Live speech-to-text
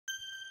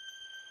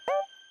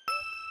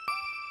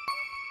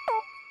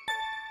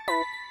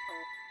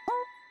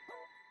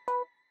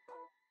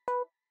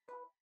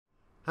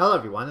Hello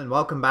everyone, and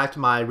welcome back to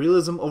my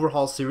Realism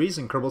Overhaul series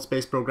in Kerbal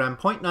Space Program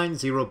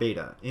 0.90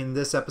 Beta. In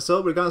this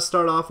episode, we're going to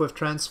start off with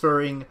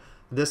transferring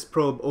this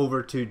probe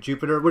over to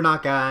Jupiter. We're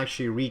not going to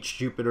actually reach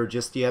Jupiter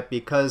just yet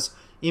because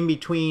in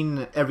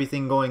between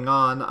everything going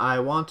on, I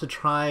want to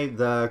try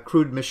the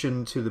crewed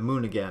mission to the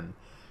moon again.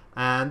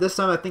 And this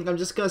time I think I'm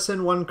just going to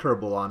send one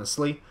Kerbal,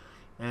 honestly.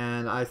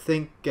 And I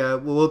think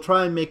we'll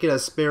try and make it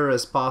as spare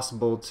as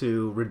possible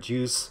to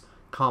reduce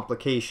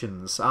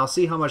complications. I'll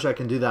see how much I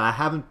can do that. I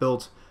haven't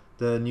built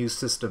the new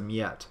system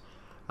yet.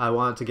 I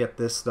wanted to get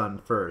this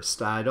done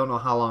first. I don't know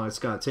how long it's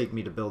going to take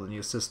me to build a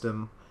new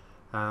system.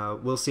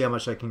 We'll see how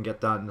much I can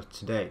get done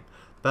today.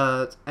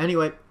 But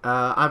anyway,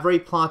 I've already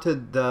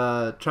plotted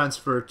the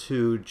transfer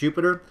to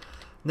Jupiter.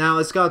 Now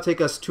it's going to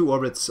take us 2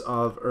 orbits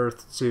of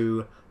Earth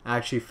to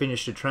actually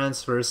finish the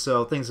transfer,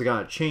 so things are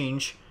going to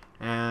change.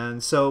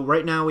 And so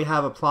right now we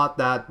have a plot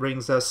that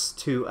brings us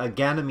to a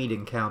Ganymede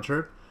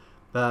encounter.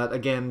 But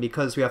again,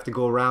 because we have to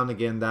go around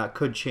again, that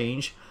could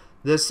change.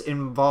 This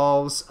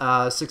involves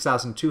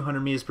 6,200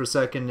 meters per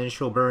second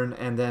initial burn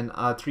and then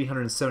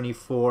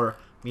 374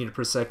 meter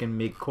per second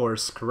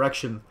mid-course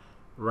correction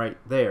right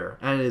there.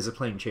 And it is a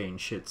plane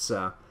change. It's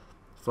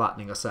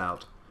flattening us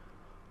out.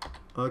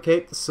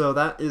 Okay, so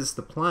that is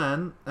the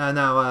plan.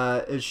 Now,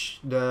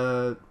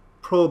 the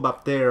probe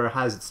up there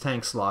has its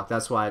tanks locked.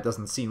 That's why it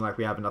doesn't seem like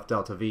we have enough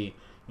delta V.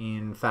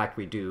 In fact,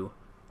 we do.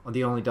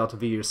 The only delta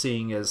V you're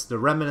seeing is the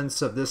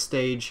remnants of this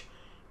stage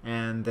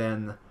and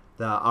then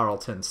the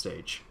RL10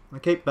 stage.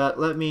 Okay, but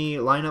let me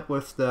line up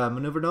with the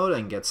maneuver node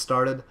and get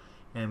started,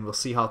 and we'll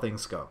see how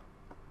things go.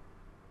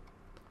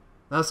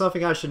 Now,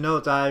 something I should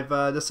note, I've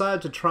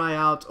decided to try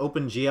out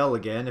OpenGL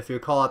again. If you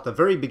recall, at the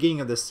very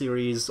beginning of this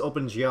series,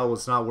 OpenGL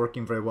was not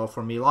working very well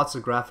for me. Lots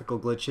of graphical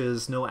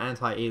glitches, no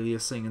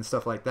anti-aliasing and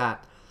stuff like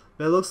that.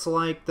 But it looks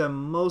like the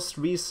most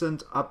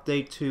recent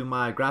update to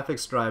my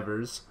graphics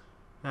drivers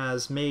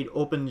has made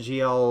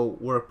OpenGL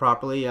work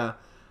properly.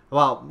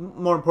 Well,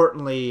 more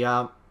importantly,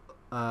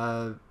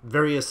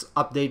 various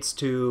updates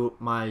to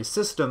my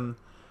system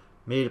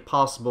made it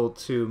possible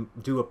to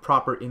do a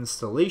proper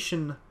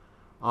installation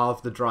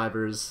of the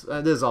drivers.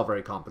 This is all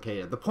very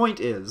complicated. The point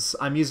is,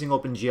 I'm using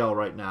OpenGL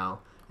right now,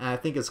 and I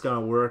think it's going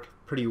to work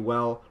pretty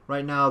well.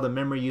 Right now, the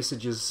memory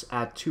usage is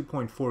at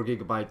 2.4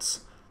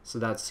 gigabytes, so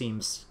that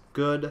seems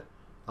good.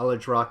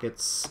 LH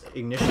rockets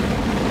ignition.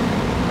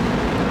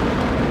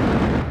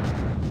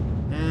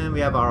 And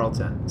we have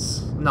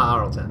RL10s.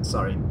 Not RL10s,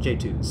 sorry,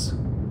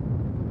 J2s.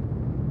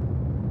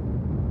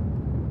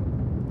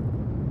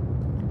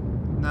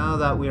 Now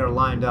that we are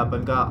lined up,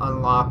 I'm going to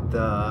unlock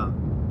the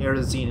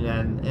Aerosine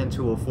and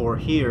N204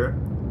 here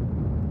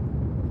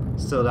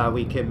so that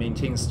we can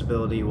maintain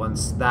stability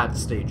once that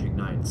stage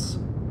ignites.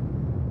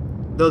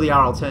 Though the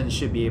RL10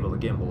 should be able to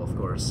gimbal, of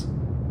course.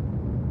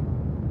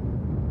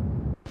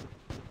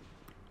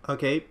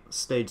 Okay,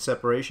 stage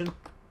separation.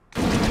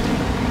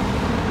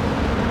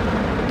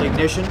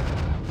 Ignition.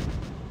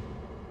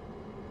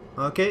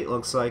 Okay,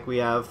 looks like we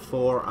have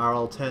 4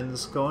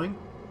 RL10s going.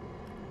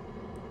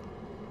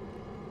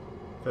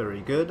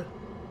 Very good.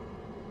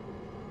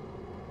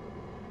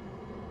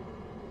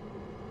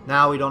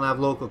 Now we don't have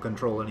local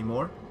control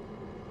anymore.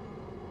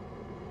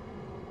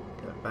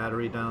 Got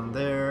battery down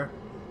there.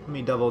 Let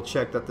me double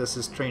check that this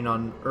is trained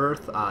on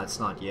Earth. Ah, it's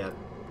not yet.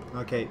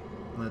 Okay,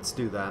 let's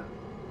do that.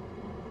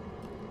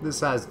 This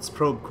has its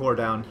probe core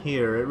down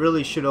here. It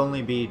really should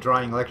only be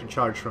drawing electric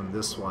charge from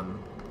this one.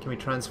 Can we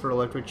transfer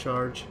electric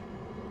charge?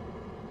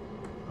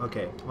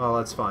 Okay, well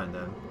that's fine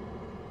then.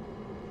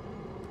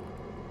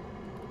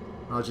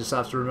 I'll just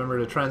have to remember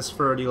to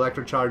transfer the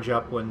electric charge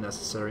up when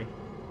necessary.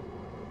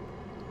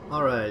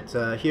 Alright,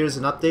 here's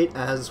an update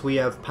as we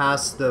have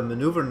passed the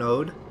maneuver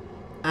node,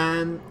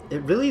 and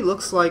it really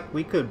looks like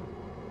we could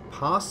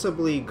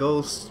possibly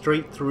go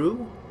straight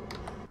through.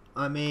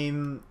 I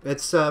mean,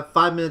 it's 5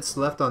 minutes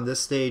left on this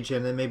stage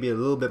and then maybe a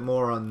little bit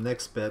more on the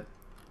next bit.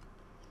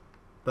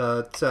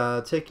 But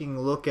taking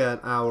a look at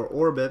our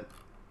orbit,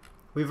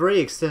 we've already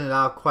extended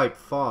out quite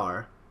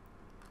far.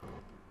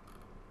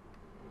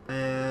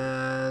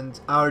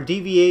 And our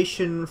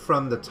deviation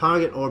from the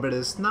target orbit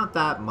is not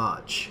that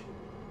much.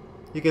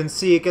 You can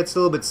see it gets a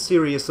little bit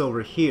serious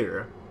over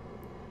here.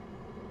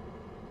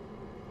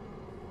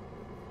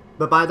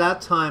 But by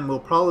that time, we'll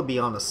probably be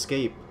on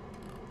escape.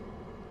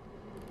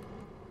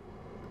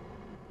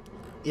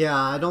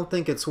 Yeah, I don't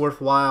think it's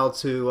worthwhile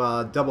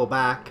to double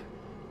back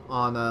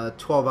on a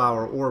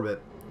 12-hour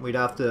orbit. We'd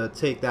have to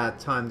take that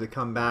time to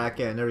come back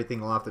and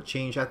everything will have to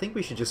change. I think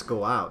we should just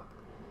go out.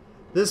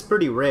 This is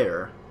pretty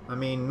rare. I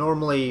mean,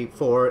 normally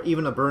for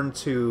even a burn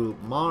to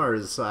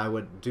Mars, I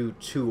would do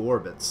 2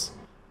 orbits.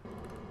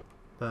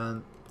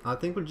 But I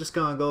think we're just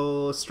gonna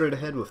go straight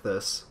ahead with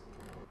this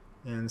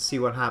and see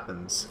what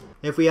happens.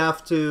 If we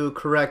have to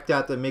correct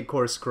at the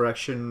mid-course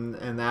correction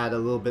and add a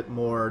little bit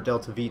more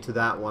delta V to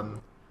that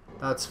one,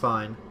 that's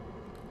fine.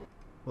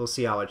 We'll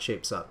see how it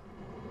shapes up.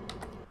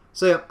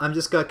 So yeah, I'm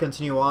just gonna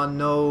continue on.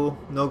 No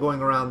going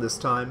around this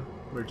time.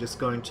 We're just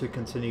going to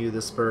continue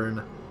this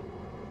burn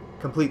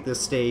complete this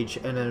stage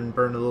and then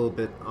burn a little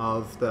bit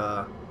of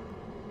the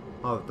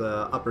of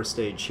the upper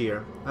stage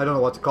here. I don't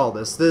know what to call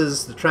this. This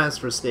is the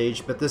transfer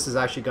stage, but this is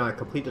actually going to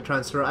complete the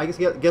transfer. I guess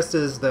this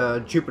is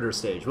the Jupiter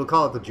stage. We'll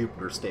call it the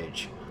Jupiter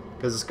stage,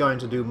 because it's going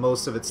to do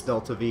most of its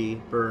delta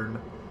V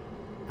burn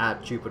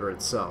at Jupiter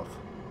itself.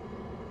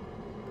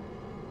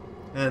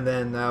 And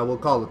then we'll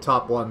call the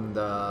top one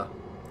the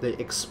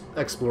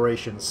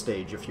exploration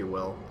stage, if you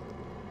will.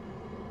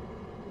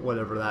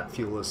 Whatever that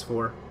fuel is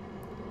for.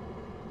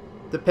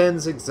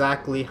 Depends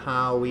exactly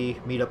how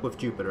we meet up with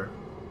Jupiter.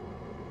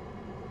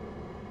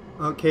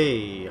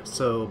 Okay,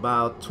 so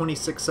about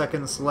 26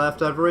 seconds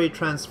left. I've already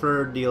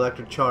transferred the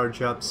electric charge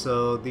up,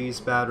 so these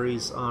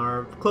batteries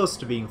are close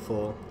to being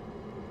full.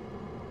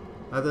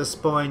 At this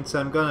point,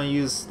 I'm going to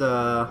use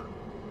the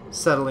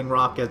settling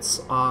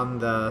rockets on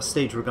the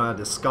stage we're going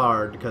to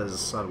discard,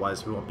 because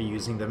otherwise we won't be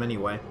using them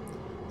anyway.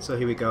 So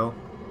here we go.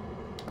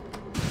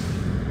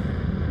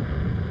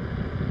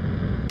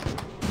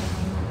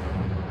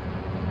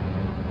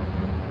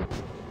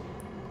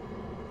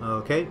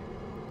 Okay.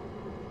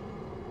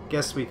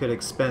 Guess we could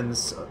expend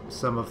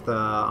some of the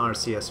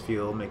RCS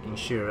fuel, making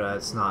sure that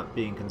it's not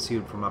being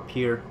consumed from up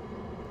here.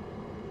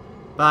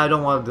 But I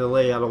don't want to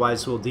delay,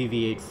 otherwise we'll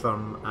deviate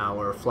from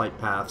our flight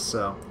path,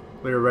 so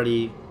we're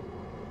already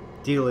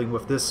dealing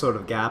with this sort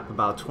of gap,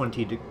 about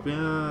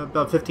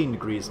about 15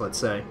 degrees, let's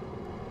say.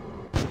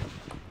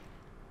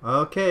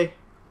 Okay.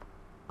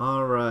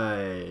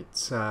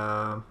 Alright.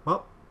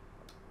 Well,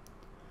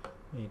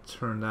 let me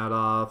turn that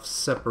off.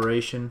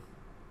 Separation.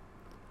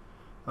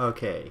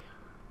 Okay.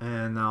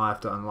 And now I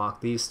have to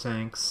unlock these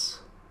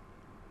tanks.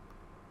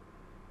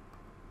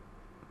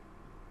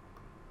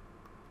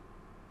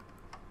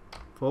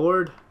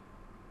 Forward.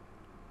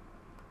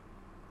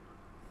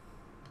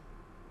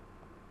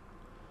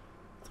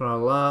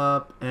 Throttle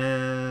up,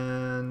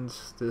 and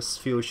this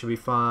fuel should be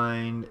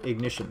fine.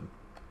 Ignition.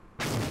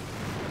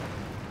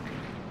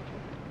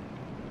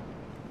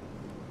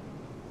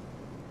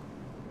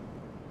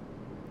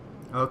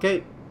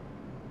 Okay.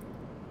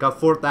 Got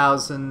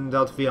 4,000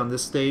 delta V on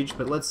this stage,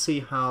 but let's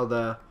see how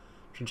the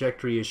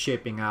trajectory is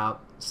shaping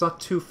out. It's not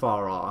too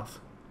far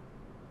off.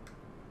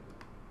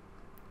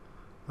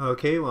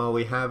 Okay, well,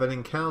 we have an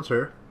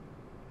encounter.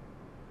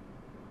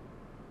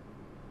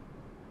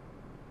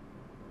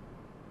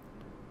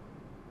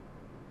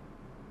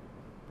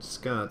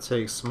 Just gonna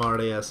take Smart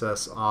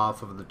ASS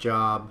off of the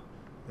job,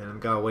 and I'm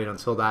gonna wait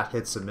until that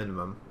hits a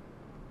minimum.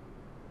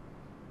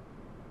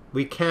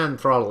 We can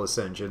throttle this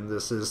engine.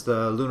 This is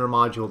the lunar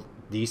module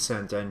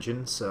descent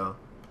engine, so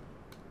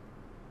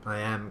I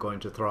am going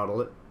to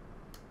throttle it.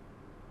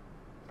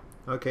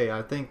 Okay,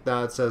 I think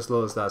that's as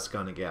low as that's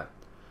gonna get.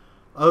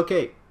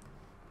 Okay,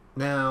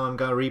 now I'm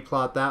gonna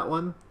replot that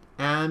one,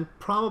 and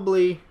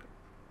probably,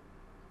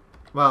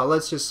 well,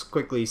 let's just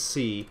quickly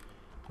see.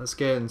 Let's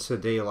get into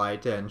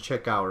daylight and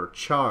check our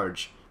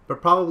charge.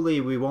 But probably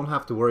we won't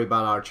have to worry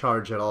about our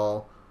charge at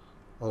all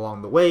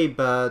along the way,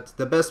 but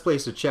the best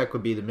place to check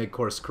would be the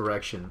mid-course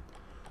correction.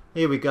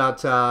 Here we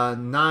got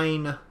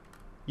 9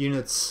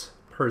 units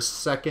per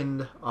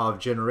second of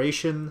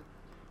generation.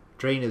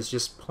 Drain is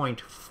just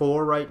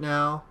 0.4 right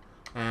now,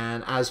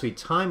 and as we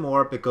time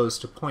warp it goes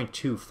to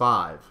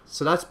 0.25,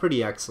 so that's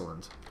pretty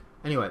excellent.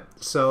 Anyway,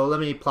 so let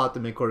me plot the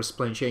mid-course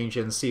plane change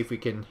and see if we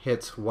can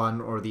hit one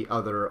or the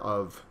other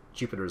of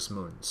Jupiter's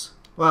moons.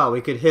 Well,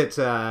 we could hit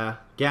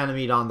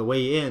Ganymede on the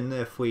way in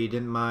if we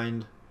didn't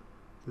mind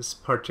this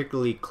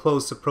particularly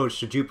close approach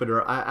to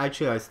Jupiter. I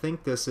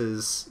think this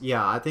is,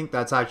 yeah, I think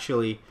that's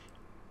actually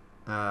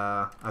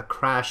a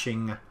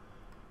crashing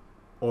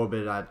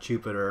orbit at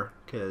Jupiter,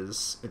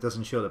 because it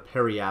doesn't show the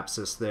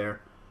periapsis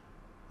there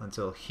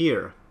until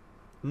here.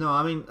 No,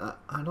 I mean,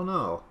 I don't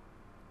know.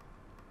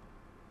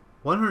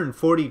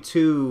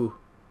 142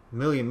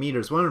 million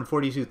meters,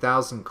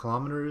 142,000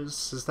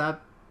 kilometers, is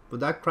that, would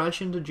that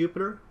crash into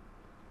Jupiter?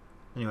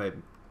 Anyway,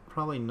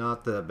 probably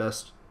not the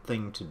best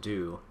thing to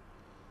do.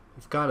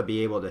 You've got to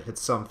be able to hit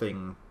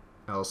something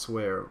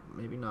elsewhere.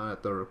 Maybe not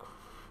at the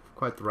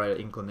quite the right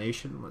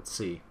inclination. Let's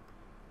see.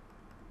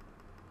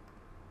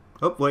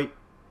 Oh, wait.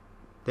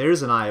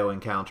 There's an IO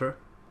encounter.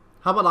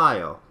 How about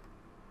IO?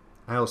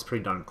 IO's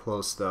pretty darn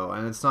close, though,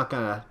 and it's not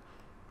gonna...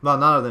 Well,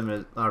 none of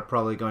them are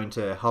probably going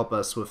to help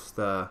us with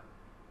the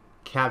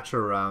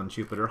capture around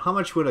Jupiter. How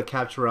much would a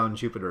capture around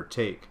Jupiter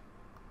take?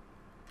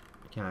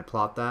 Can I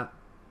plot that?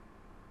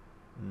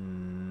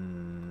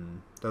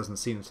 Doesn't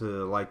seem to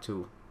like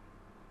to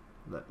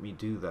let me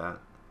do that.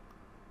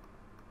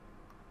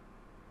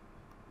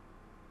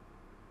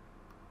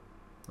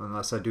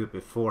 Unless I do it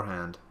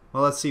beforehand.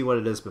 Well, let's see what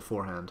it is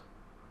beforehand.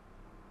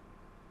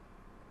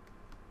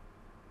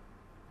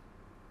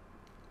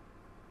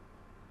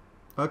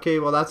 Okay,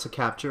 well that's a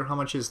capture. How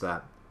much is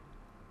that?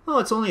 Oh,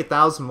 it's only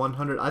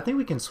 1,100. I think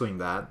we can swing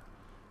that.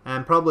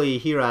 And probably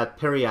here at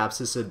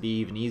periapsis it'd be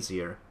even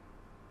easier.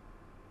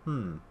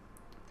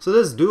 So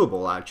this is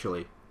doable,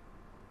 actually.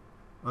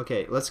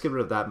 Okay, let's get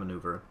rid of that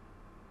maneuver.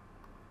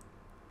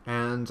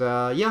 And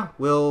yeah,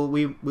 we'll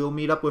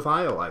meet up with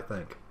IO, I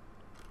think.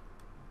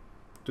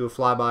 Do a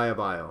flyby of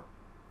IO.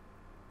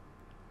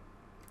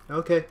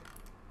 Okay.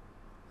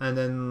 and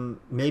then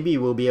maybe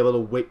we'll be able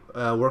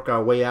to work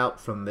our way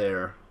out from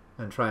there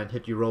and try and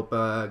hit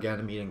Europa,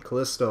 Ganymede, and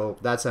Callisto.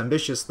 That's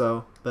ambitious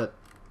though, but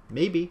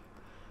maybe.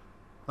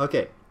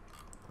 Okay,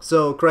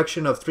 so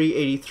correction of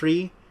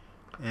 383,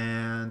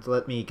 and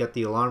let me get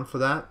the alarm for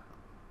that.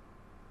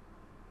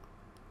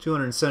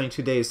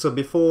 272 days, so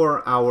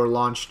before our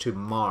launch to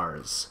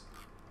Mars.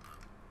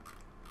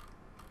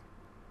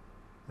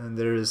 And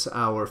there's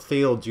our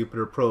failed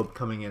Jupiter probe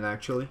coming in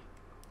actually.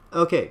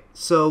 Okay,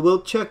 so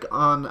we'll check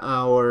on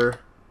our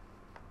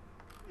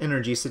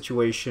energy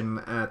situation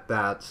at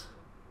that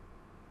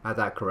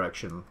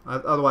correction.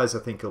 Otherwise I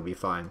think it'll be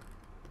fine.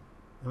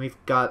 And we've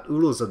got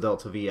oodles of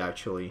delta V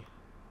actually.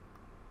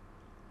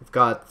 We've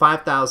got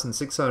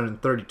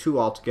 5,632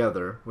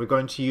 altogether. We're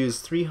going to use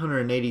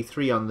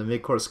 383 on the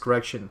mid-course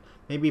correction,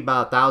 maybe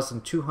about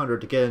 1,200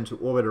 to get into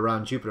orbit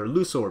around Jupiter,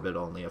 loose orbit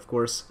only, of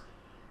course.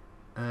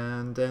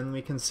 And then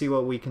we can see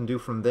what we can do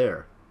from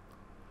there.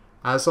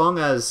 As long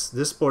as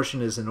this portion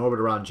is in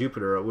orbit around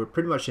Jupiter, we're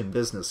pretty much in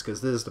business,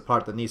 because this is the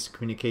part that needs to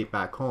communicate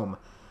back home.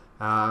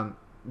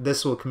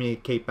 This will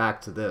communicate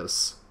back to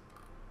this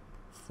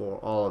for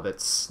all of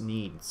its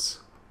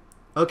needs.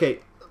 Okay.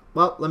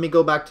 Well, let me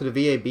go back to the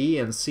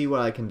VAB and see what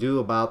I can do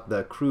about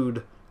the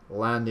crewed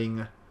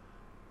landing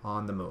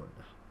on the moon.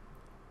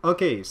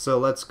 Okay, so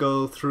let's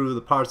go through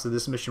the parts of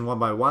this mission one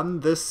by one.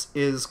 This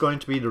is going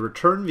to be the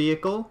return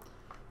vehicle,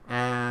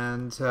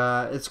 and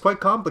it's quite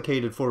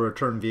complicated for a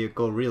return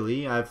vehicle,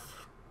 really.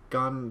 I've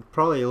gone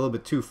probably a little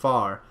bit too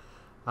far.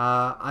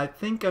 I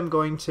think I'm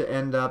going to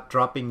end up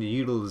dropping the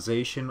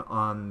utilization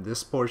on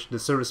this portion, the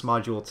service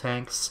module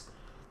tanks,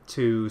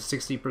 to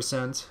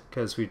 60%,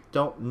 because we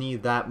don't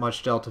need that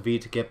much delta V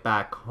to get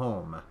back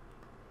home.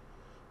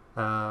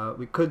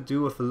 We could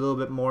do with a little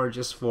bit more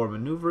just for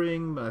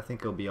maneuvering, but I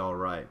think it'll be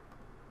alright.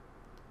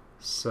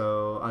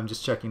 So I'm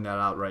just checking that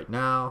out right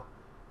now.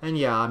 And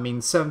yeah, I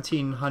mean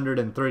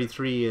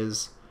 1,733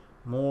 is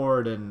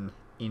more than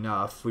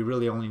enough. We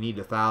really only need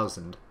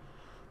 1,000.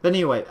 But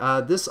anyway,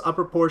 this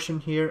upper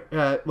portion here,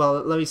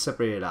 well, let me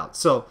separate it out.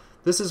 So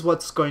this is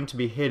what's going to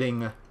be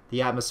hitting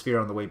the atmosphere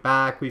on the way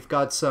back. We've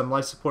got some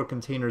life support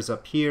containers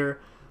up here.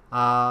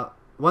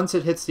 Once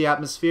it hits the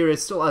atmosphere, it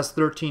still has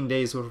 13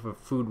 days worth of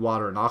food,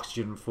 water, and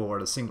oxygen for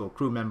a single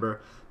crew member.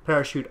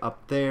 Parachute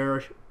up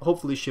there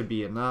hopefully should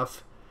be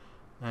enough.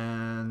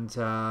 And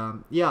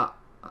yeah,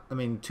 I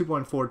mean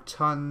 2.4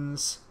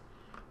 tons.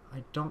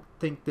 I don't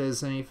think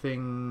there's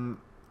anything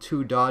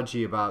too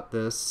dodgy about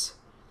this.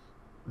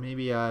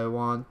 Maybe I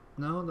want,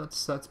 no,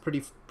 that's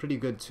pretty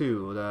good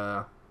too.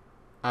 The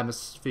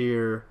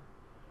atmosphere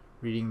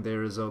reading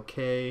there is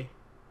okay.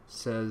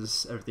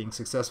 Says everything's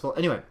successful.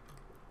 Anyway,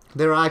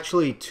 there are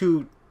actually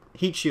two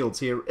heat shields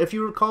here. If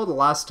you recall the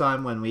last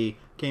time when we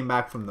came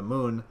back from the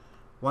moon,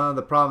 one of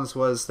the problems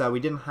was that we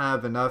didn't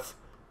have enough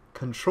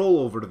control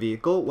over the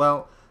vehicle.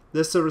 Well,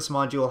 this service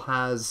module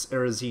has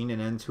Aerosine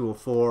and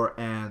N204,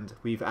 and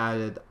we've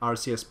added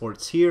RCS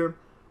ports here,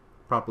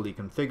 properly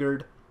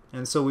configured.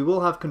 And so we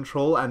will have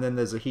control, and then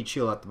there's a heat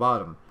shield at the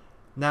bottom.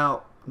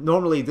 Now,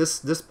 normally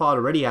this pod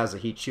already has a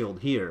heat shield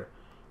here,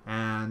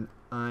 and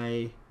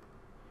I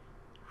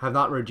have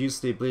not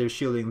reduced the ability of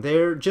shielding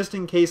there. Just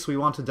in case we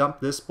want to dump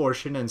this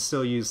portion and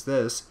still use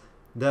this,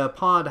 the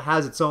pod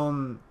has its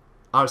own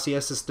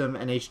RCS system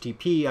and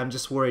HTTP. I'm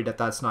just worried that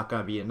that's not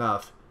going to be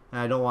enough,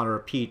 and I don't want a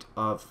repeat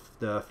of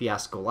the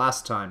fiasco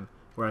last time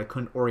where I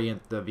couldn't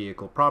orient the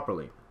vehicle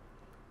properly.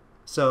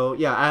 So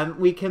yeah, and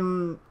we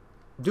can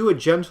do a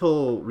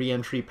gentle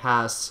re-entry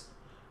pass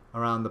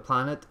around the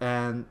planet,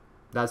 and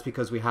that's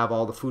because we have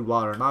all the food,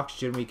 water, and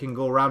oxygen. We can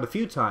go around a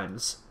few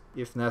times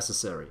if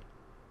necessary.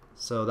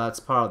 So that's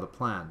part of the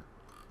plan.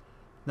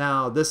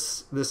 Now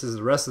this is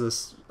the rest of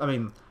this. I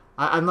mean,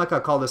 I'm not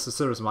going to call this the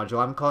service module.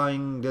 I'm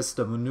calling this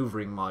the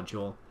maneuvering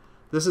module.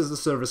 This is the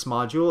service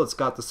module. It's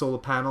got the solar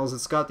panels.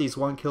 It's got these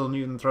 1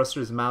 kilonewton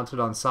thrusters mounted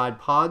on side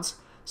pods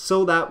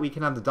so that we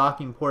can have the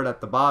docking port at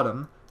the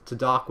bottom to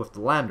dock with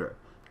the lander.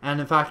 And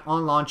in fact,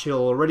 on launch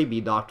it'll already be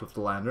docked with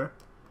the lander.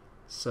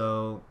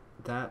 So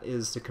that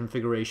is the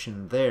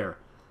configuration there.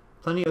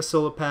 Plenty of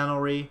solar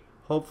panelry,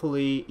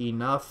 hopefully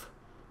enough.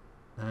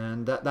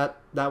 And that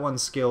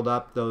one's scaled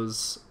up,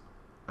 those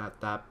at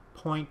that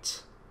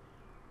point.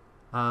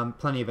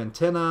 Plenty of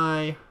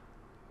antennae.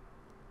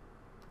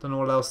 Don't know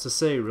what else to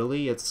say,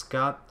 really. It's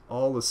got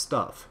all the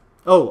stuff.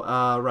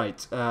 Oh, right.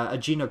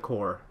 Agena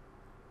core.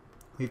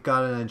 We've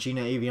got an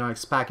Agena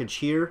avionics package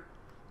here,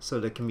 so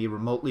that can be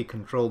remotely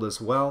controlled as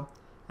well.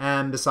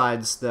 And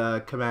besides,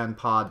 the command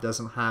pod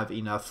doesn't have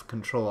enough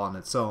control on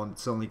its own.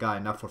 It's only got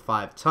enough for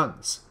 5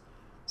 tons.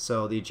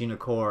 So the Agena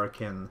core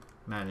can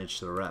manage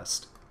the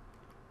rest.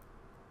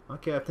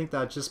 Okay, I think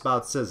that just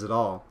about says it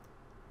all.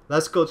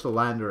 Let's go to the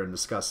lander and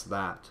discuss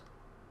that.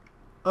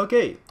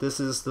 Okay, this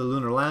is the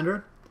lunar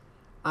lander.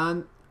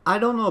 And I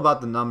don't know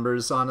about the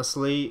numbers,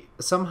 honestly.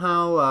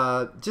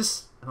 Somehow,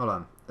 just hold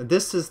on.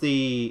 This is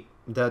the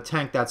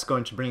tank that's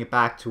going to bring it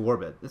back to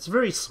orbit. It's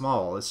very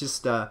small. It's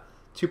just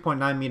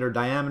 2.9 meter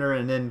diameter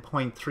and then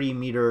 0.3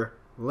 meter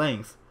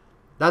length.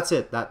 That's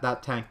it,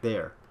 that tank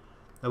there.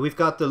 We've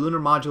got the lunar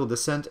module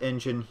descent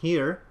engine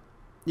here.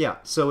 Yeah,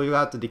 so we've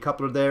got the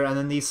decoupler there, and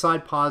then these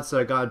side pods that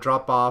are going to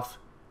drop off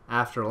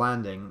after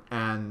landing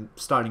and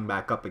starting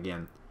back up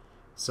again.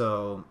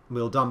 So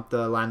we'll dump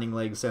the landing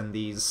legs and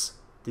these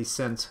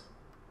descent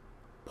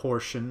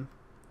portion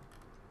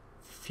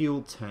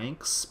fuel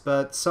tanks,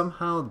 but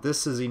somehow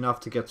this is enough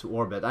to get to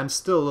orbit. I'm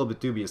still a little bit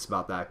dubious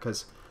about that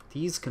because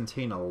these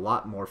contain a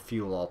lot more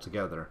fuel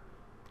altogether.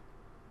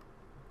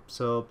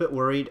 So a bit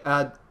worried.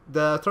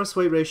 The thrust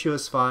weight ratio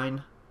is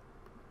fine.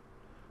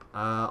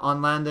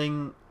 On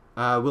landing,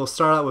 we'll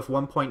start out with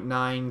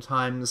 1.9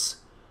 times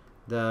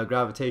the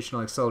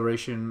gravitational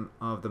acceleration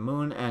of the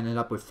moon and end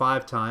up with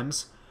 5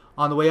 times.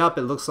 On the way up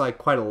it looks like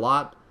quite a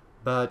lot,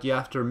 but you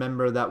have to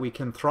remember that we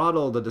can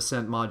throttle the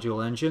descent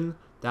module engine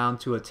down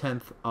to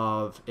 1/10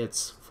 of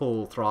its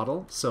full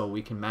throttle, so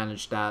we can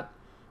manage that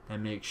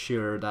and make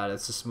sure that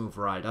it's a smooth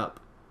ride up.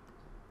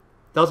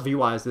 Delta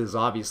V-wise, this is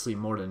obviously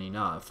more than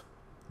enough.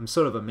 I'm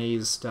sort of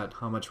amazed at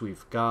how much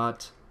we've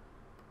got.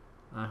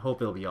 I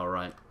hope it'll be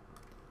alright.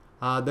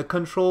 The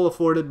control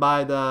afforded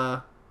by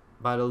the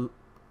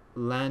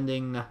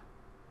landing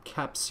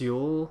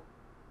capsule,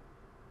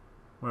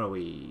 where are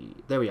we?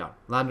 There we are.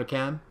 Lander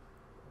cam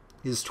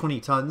is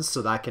 20 tons,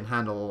 so that can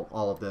handle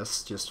all of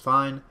this just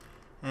fine.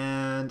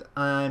 And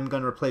I'm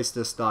going to replace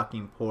this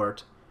docking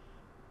port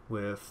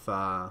with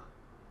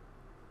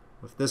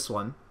this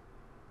one.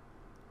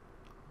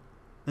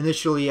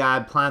 Initially I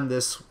had planned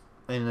this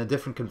in a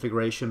different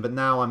configuration, but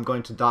now I'm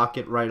going to dock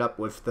it right up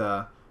with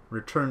the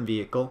return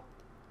vehicle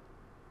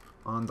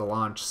on the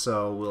launch,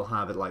 so we'll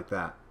have it like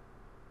that.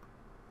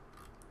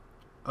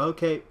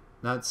 Okay,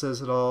 that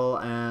says it all,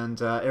 and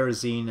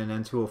Aerosine and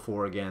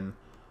N204 again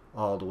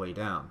all the way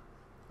down.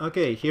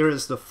 Okay, here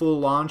is the full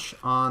launch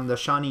on the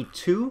Shani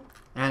 2,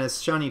 and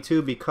it's Shani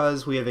 2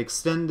 because we have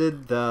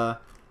extended the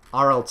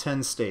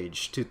RL10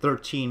 stage to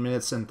 13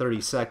 minutes and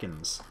 30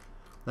 seconds.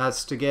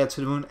 That's to get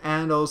to the moon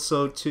and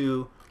also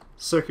to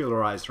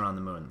circularize around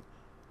the moon.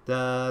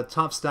 The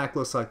top stack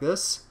looks like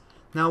this.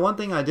 Now, one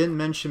thing I didn't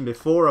mention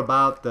before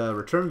about the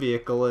return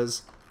vehicle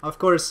is, of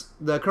course,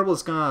 the Kerbal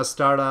is going to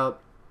start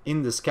out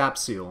in this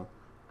capsule,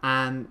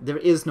 and there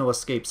is no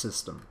escape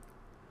system.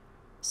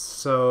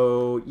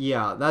 So,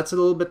 yeah, that's a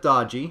little bit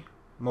dodgy.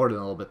 More than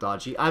a little bit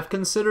dodgy. I've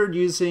considered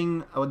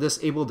using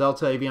this Able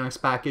Delta avionics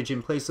package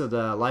in place of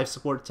the life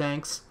support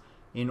tanks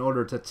in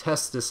order to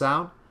test this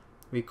out.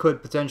 We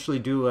could potentially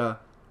do a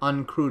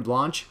uncrewed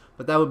launch,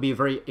 but that would be a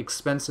very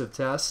expensive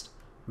test,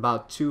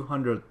 about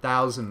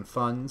 200,000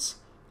 funds,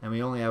 and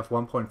we only have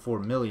 1.4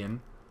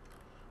 million.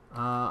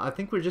 I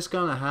think we're just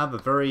gonna have a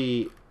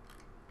very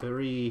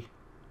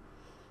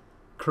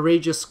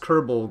courageous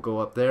Kerbal go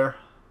up there,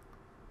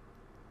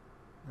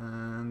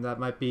 and that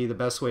might be the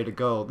best way to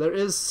go. There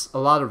is a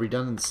lot of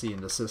redundancy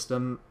in the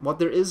system. What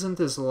there isn't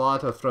is a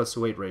lot of thrust to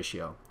weight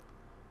ratio.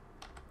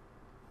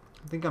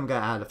 I think I'm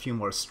gonna add a few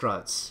more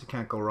struts. You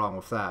can't go wrong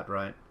with that,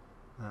 right?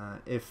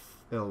 If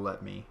it'll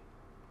let me.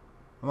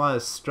 I want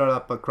to strut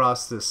up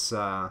across this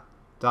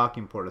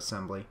docking port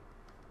assembly.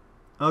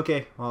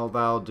 Okay, well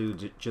that'll do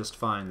just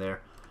fine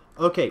there.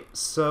 Okay,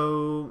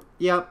 so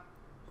yeah,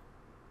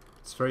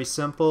 it's very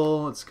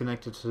simple. It's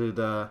connected to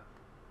the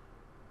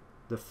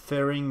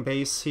fairing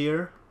base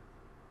here.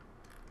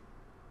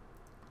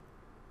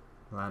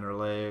 Lander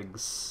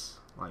legs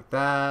like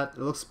that.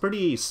 It looks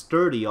pretty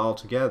sturdy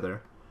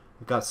altogether.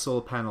 We've got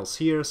solar panels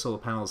here, solar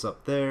panels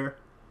up there.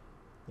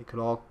 They could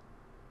all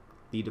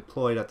be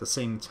deployed at the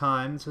same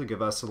time to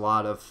give us a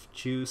lot of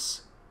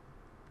juice.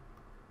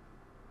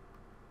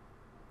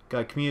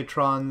 Got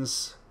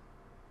commutrons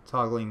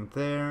toggling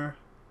there.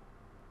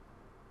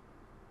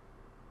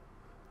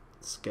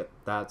 Let's get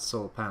that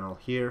solar panel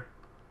here.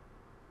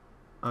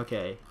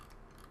 Okay.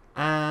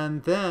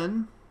 And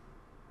then,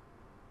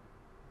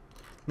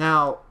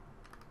 now,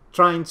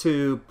 trying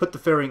to put the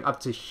fairing up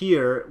to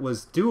here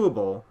was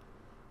doable,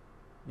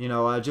 you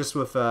know, just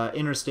with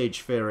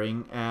interstage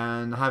fairing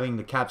and having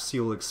the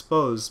capsule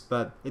exposed,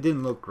 but it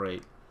didn't look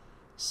great.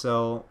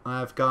 So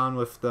I've gone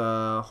with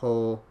the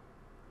whole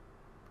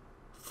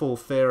full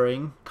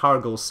fairing,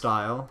 cargo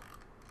style,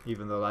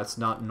 even though that's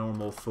not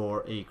normal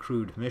for a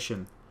crewed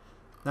mission.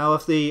 Now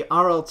with the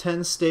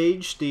RL10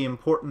 stage, the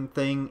important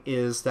thing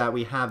is that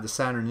we have the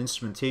Saturn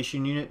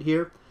instrumentation unit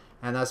here,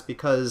 and that's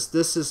because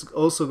this is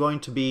also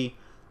going to be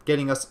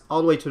getting us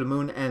all the way to the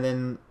moon and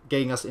then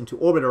getting us into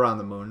orbit around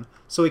the moon.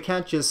 So we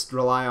can't just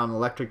rely on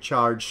electric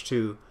charge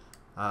to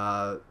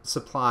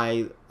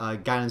supply a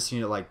guidance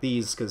unit like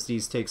these, because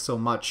these take so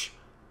much,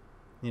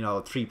 you know,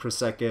 3 per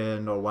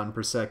second or 1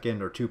 per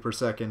second or 2 per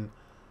second.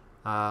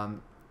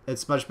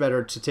 It's much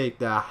better to take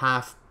the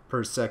half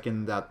per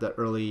second that the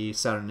early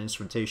Saturn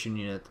instrumentation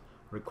unit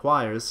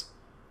requires,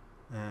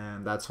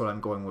 and that's what I'm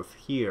going with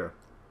here.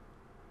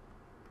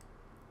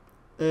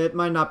 It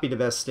might not be the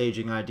best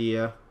staging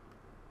idea,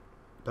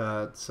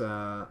 but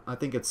I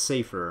think it's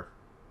safer.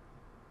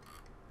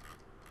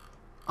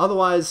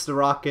 Otherwise, the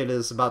rocket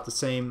is about the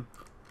same.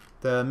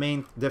 The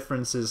main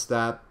difference is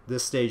that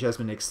this stage has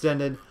been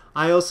extended.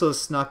 I also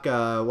snuck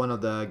one of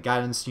the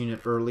guidance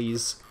unit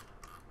earlies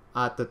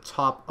at the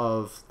top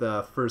of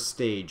the first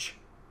stage,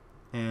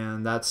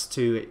 and that's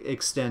to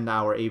extend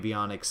our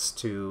avionics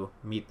to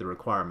meet the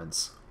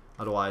requirements.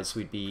 Otherwise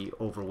we'd be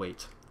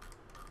overweight.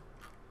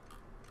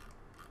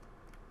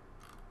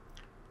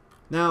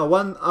 Now,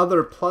 one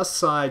other plus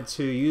side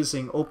to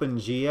using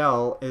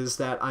OpenGL is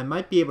that I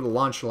might be able to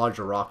launch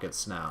larger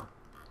rockets now.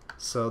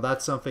 So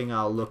that's something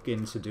I'll look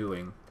into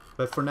doing.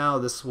 But for now,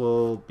 this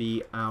will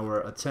be our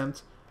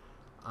attempt.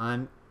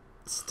 I'm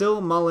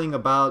still mulling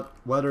about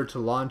whether to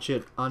launch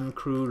it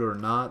uncrewed or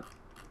not,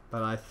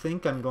 but I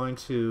think I'm going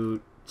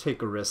to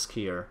take a risk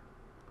here,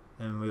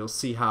 and we'll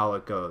see how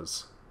it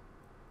goes.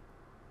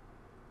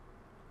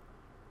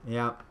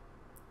 Yeah.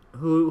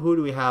 Who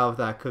do we have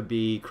that could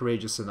be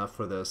courageous enough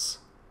for this?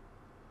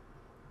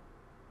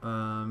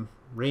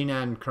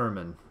 Renan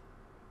Kerman.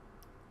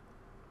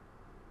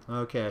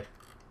 Okay.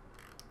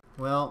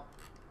 Well,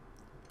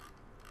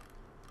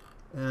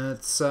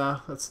 it's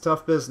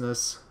tough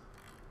business.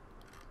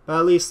 But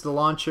at least the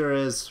launcher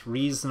is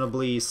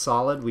reasonably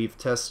solid. We've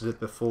tested it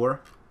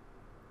before,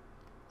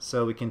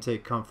 so we can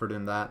take comfort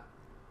in that.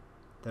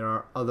 There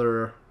are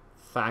other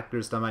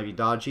factors that might be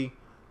dodgy.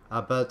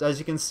 But as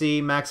you can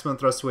see, maximum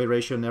thrust to weight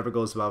ratio never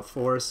goes above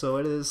 4, so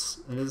it is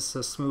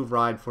a smooth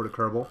ride for the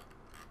Kerbal.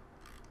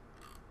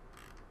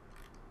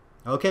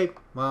 Okay,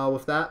 well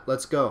with that,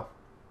 let's go.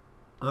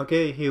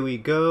 Okay, here we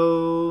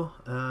go.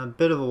 A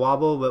bit of a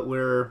wobble, but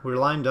we're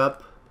lined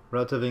up.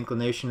 Relative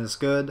inclination is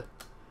good.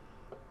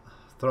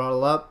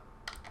 Throttle up.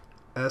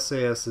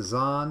 SAS is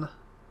on.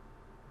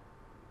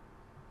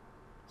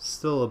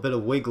 Still a bit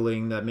of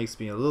wiggling that makes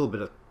me a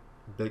little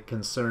bit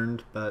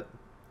concerned, but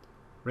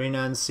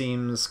Renan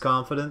seems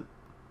confident.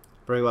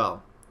 Very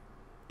well.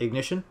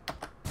 Ignition.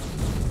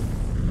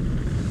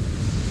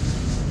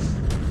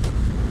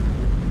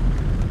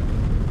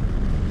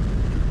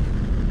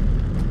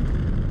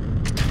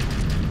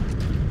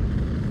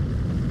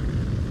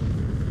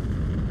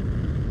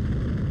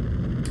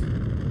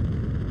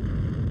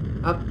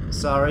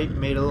 Sorry,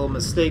 made a little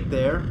mistake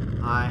there.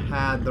 I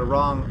had the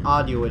wrong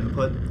audio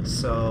input,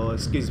 so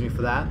excuse me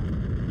for that.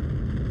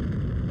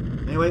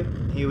 Anyway,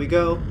 here we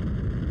go.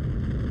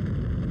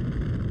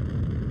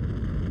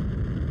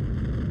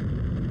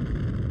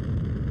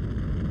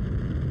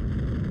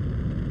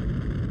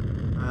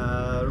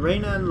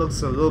 Renan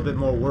looks a little bit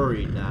more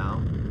worried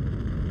now.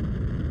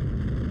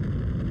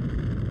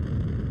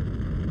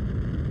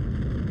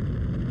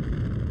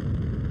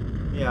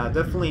 Yeah,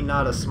 definitely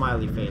not a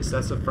smiley face.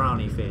 That's a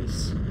frowny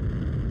face.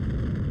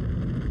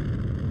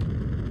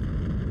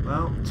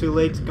 Well, too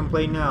late to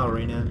complain now,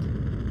 Renan.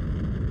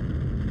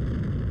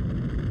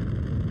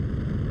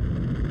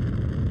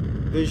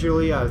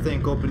 Visually, I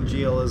think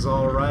OpenGL is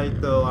alright,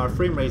 though our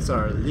frame rates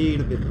are a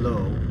little bit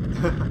low.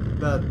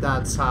 But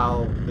that's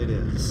how it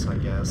is, I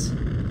guess.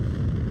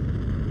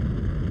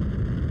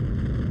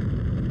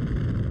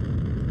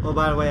 Oh,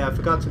 by the way, I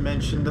forgot to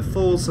mention, the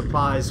full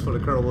supplies for the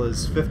Kerbal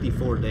is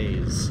 54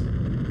 days.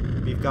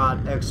 We've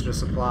got extra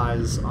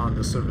supplies on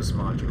the service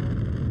module.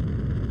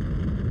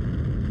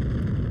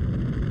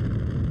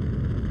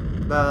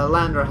 The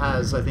lander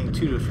has, I think,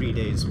 2 to 3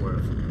 days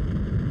worth.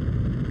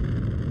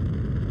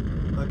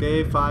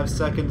 Okay, 5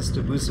 seconds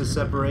to booster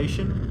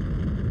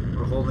separation.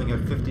 We're holding a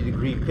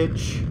 50-degree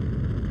pitch.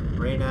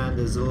 Renan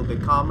is a little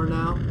bit calmer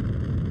now.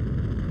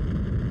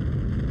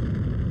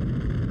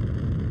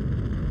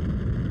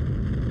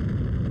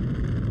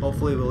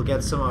 Hopefully we'll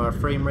get some of our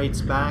frame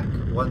rates back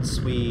once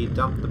we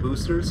dump the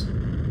boosters.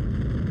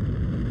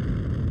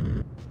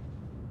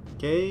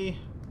 Okay,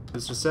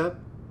 booster set.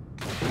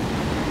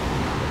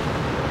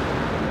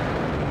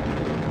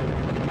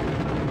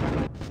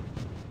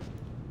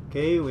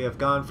 Okay, we have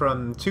gone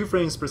from 2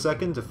 frames per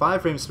second to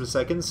 5 frames per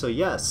second, so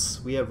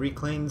yes, we have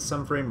reclaimed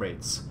some frame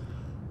rates.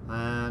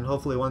 And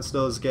hopefully once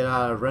those get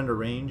out of render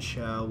range,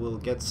 we'll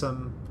get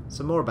some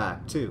more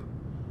back too.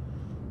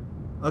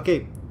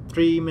 Okay,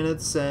 3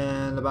 minutes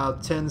and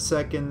about 10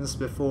 seconds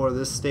before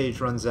this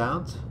stage runs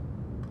out.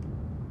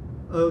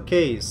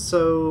 Okay,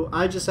 so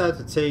I just had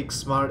to take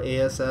Smart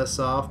ASS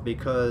off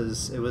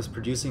because it was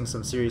producing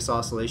some serious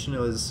oscillation. It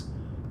was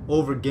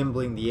over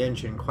gimbling the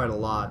engine quite a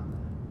lot.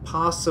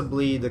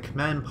 Possibly the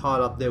command pod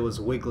up there was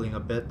wiggling a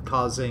bit,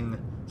 causing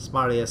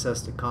Smart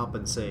ASS to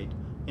compensate.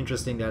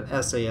 Interesting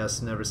that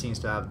SAS never seems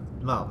to have,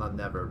 well, not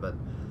never, but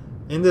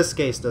in this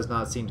case does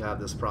not seem to have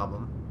this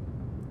problem.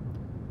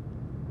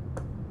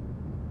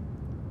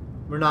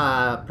 We're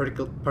not at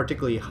a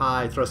particularly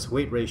high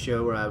thrust-to-weight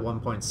ratio. We're at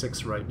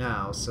 1.6 right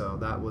now, so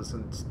that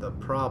wasn't the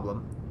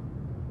problem.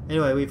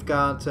 Anyway, we've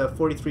got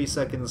 43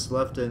 seconds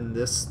left in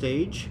this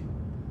stage,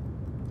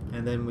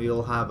 and then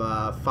we'll have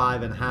a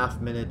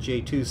 5.5 minute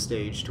J2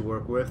 stage to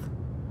work with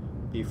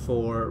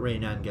before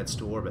Renan gets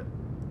to orbit.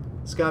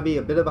 It's got to be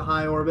a bit of a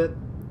high orbit.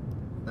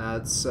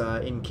 That's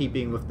in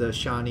keeping with the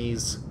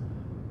Chinese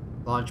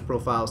launch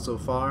profile so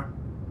far.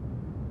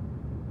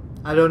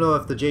 I don't know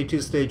if the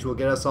J2 stage will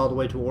get us all the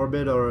way to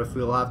orbit or if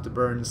we'll have to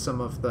burn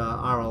some of the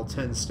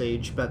RL10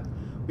 stage, but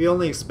we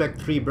only expect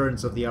 3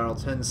 burns of the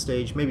RL10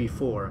 stage, maybe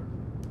 4.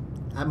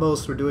 At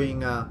most we're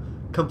doing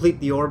complete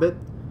the orbit,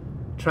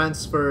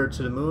 transfer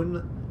to the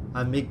moon,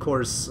 a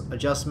mid-course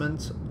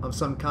adjustment of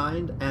some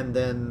kind, and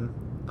then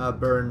a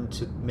burn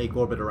to make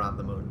orbit around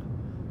the moon.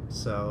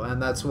 So,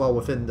 and that's well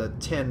within the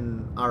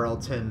 10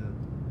 RL10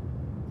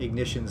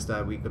 ignitions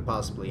that we could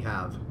possibly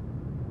have.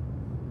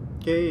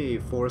 Okay,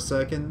 4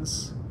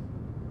 seconds.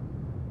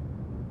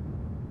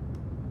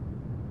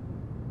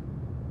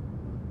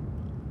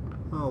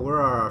 Oh,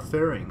 where are our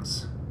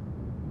fairings?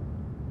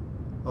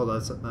 Oh,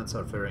 that's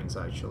our fairings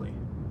actually.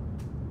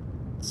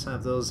 Let's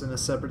have those in a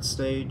separate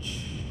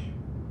stage.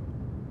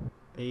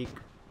 Eek,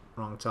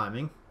 wrong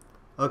timing.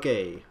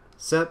 Okay,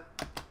 set.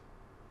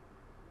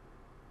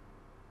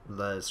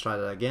 Let's try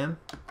that again.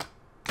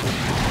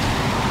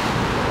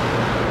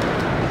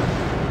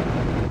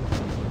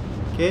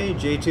 Okay,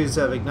 J2s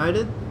have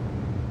ignited.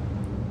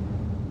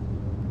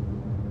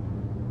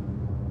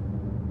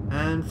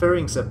 And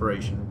fairing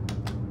separation.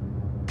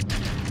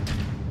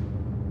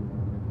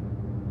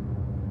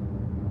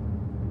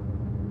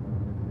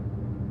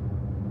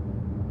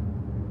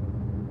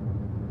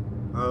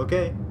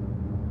 Okay.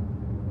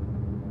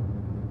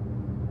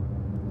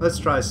 Let's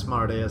try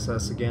Smart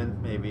ASS again.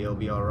 Maybe it'll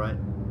be alright.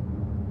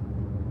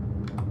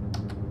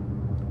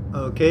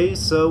 Okay,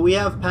 so we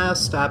have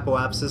passed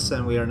apoapsis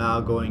and we are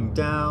now going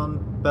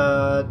down,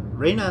 but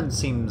Renan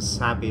seems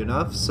happy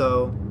enough,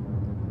 so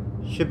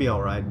should be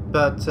alright.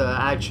 But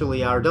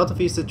actually our delta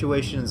V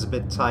situation is a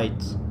bit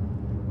tight.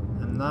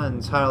 I'm not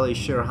entirely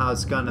sure how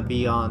it's gonna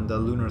be on the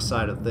lunar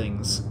side of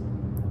things.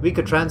 We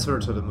could transfer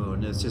to the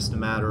moon, it's just a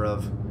matter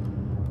of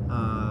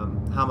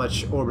how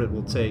much orbit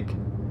will take.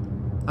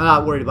 I'm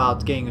not worried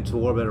about getting into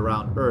orbit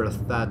around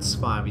Earth, that's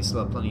fine, we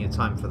still have plenty of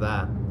time for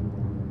that.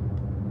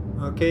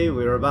 Okay,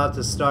 we're about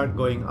to start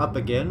going up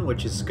again,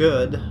 which is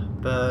good,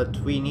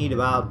 but we need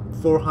about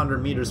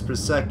 400 meters per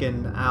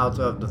second out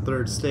of the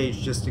third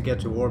stage just to get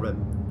to orbit,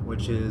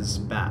 which is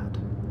bad.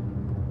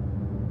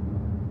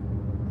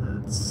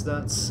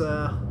 That's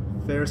a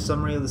fair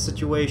summary of the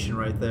situation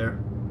right there.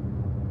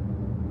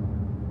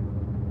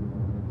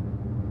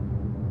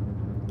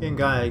 Can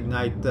gotta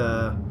ignite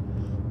the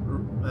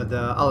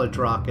alert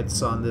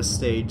rockets on this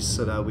stage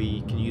so that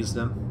we can use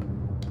them.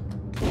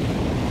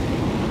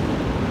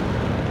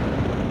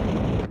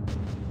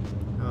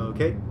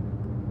 Okay.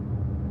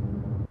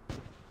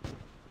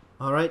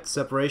 Alright,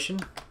 separation.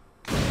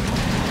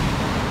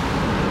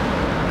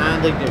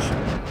 And ignition.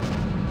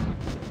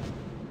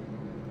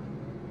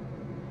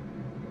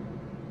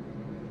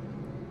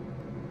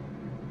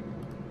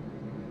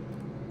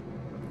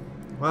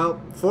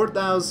 Well,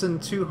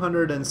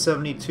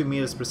 4,272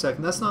 meters per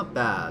second. That's not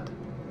bad.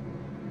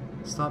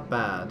 It's not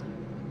bad.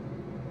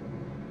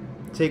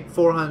 Take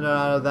 400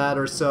 out of that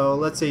or so.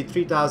 Let's say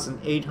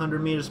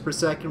 3,800 meters per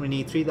second. We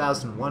need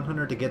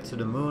 3,100 to get to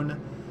the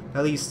moon.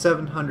 At least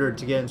 700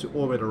 to get into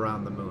orbit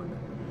around the moon.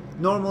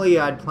 Normally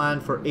I'd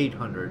plan for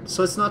 800.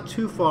 So it's not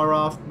too far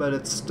off, but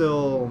it's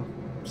still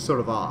sort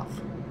of off.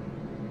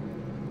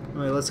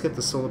 Anyway, let's get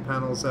the solar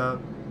panels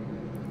out.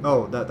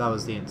 Oh, that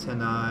was the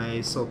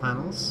antennae solar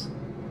panels.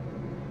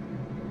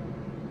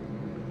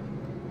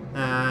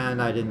 And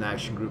I didn't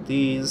action group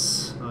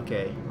these.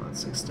 Okay,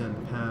 let's extend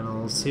the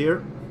panels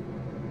here.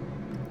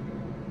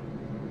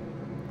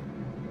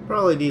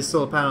 Probably these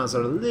solar panels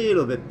are a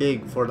little bit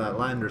big for that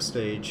lander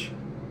stage.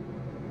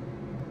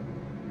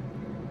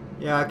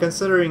 Yeah,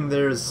 considering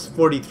there's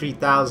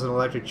 43,000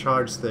 electric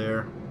charge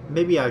there,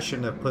 maybe I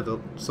shouldn't have put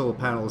the solar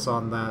panels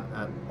on that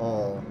at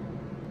all.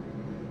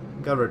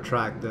 Gotta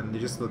retract them, they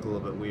just look a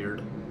little bit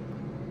weird.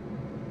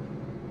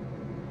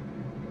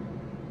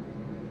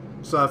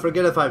 So I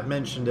forget if I've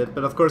mentioned it,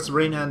 but of course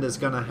Renan is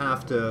gonna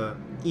have to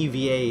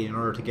EVA in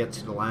order to get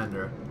to the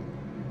lander.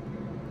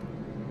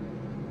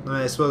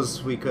 I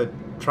suppose we could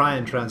try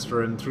and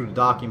transfer him through the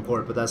docking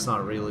port, but that's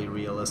not really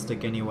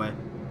realistic anyway.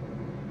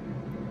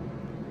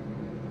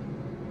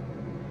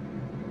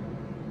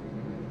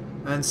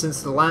 And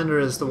since the lander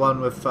is the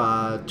one with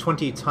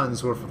 20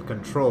 tons worth of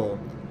control,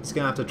 it's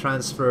gonna have to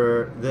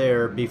transfer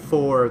there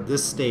before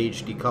this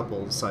stage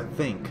decouples, I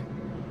think.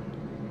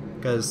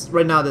 Because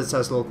right now this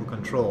has local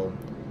control.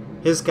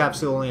 His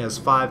capsule only has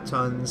 5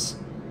 tons,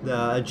 the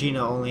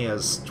Agena only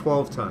has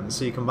 12 tons,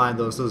 so you combine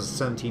those are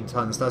 17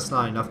 tons. That's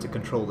not enough to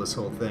control this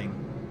whole thing.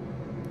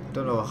 I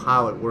don't know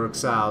how it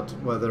works out,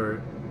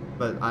 whether,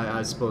 but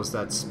I suppose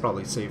that's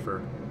probably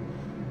safer.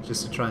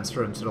 Just to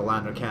transfer him to the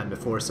lander can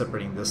before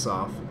separating this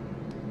off.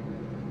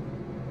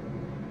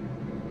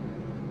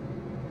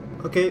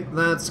 Okay,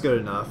 that's good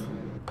enough.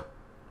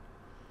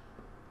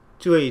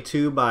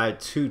 282 by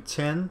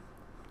 210.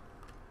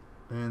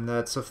 And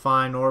that's a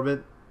fine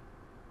orbit.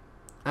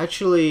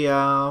 Actually,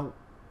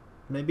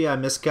 maybe I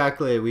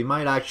miscalculated. We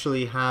might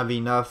actually have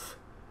enough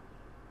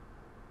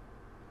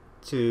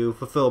to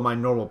fulfill my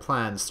normal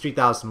plans.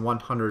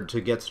 3,100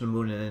 to get to the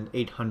moon and then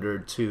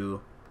 800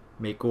 to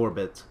make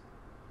orbit.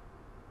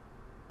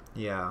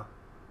 Yeah.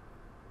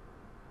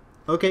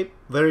 Okay,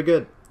 very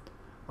good.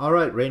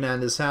 Alright,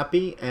 Renan is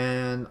happy,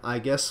 and I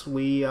guess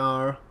we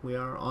are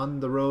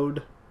on the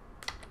road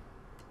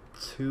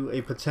to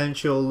a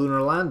potential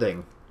lunar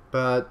landing.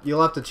 But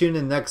you'll have to tune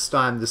in next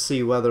time to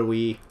see whether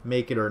we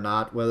make it or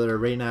not, whether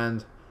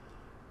Raynand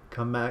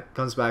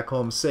comes back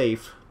home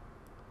safe.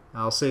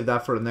 I'll save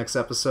that for the next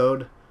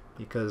episode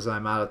because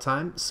I'm out of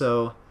time.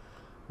 So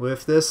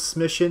with this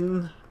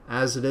mission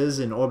as it is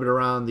in orbit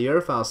around the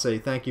Earth, I'll say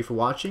thank you for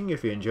watching.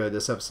 If you enjoyed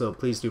this episode,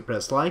 please do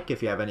press like.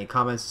 If you have any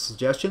comments or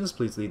suggestions,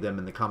 please leave them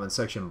in the comment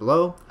section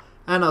below.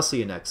 And I'll see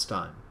you next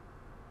time.